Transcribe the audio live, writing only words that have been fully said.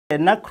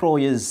Nacro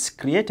has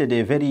created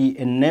a very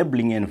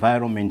enabling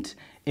environment.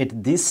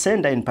 At this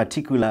center in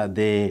particular,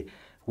 the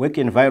work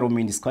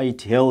environment is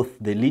quite healthy,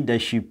 the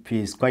leadership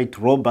is quite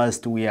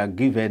robust. We are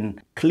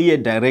given clear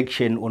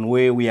direction on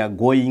where we are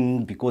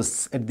going,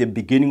 because at the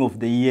beginning of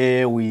the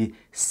year we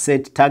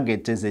set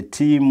targets as a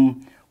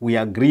team, we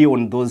agree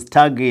on those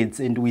targets,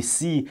 and we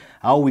see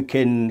how we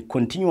can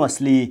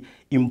continuously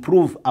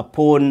improve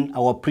upon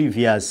our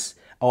previous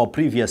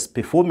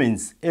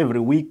performance. Every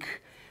week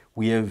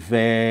we have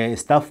a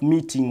staff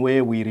meeting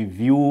where we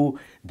review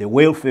the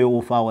welfare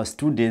of our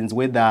students,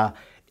 whether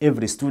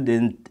every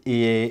student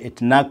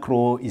at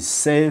Nacro is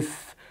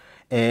safe,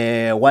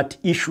 what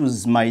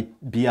issues might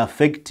be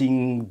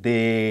affecting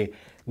the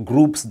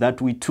groups that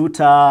we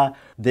tutor.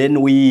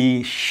 Then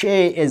we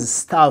share as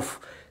staff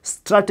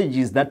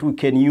strategies that we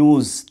can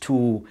use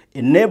to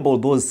enable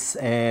those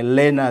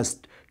learners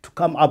to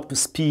come up to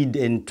speed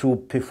and to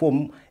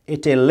perform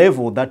at a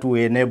level that will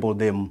enable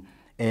them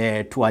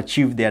to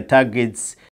achieve their targets.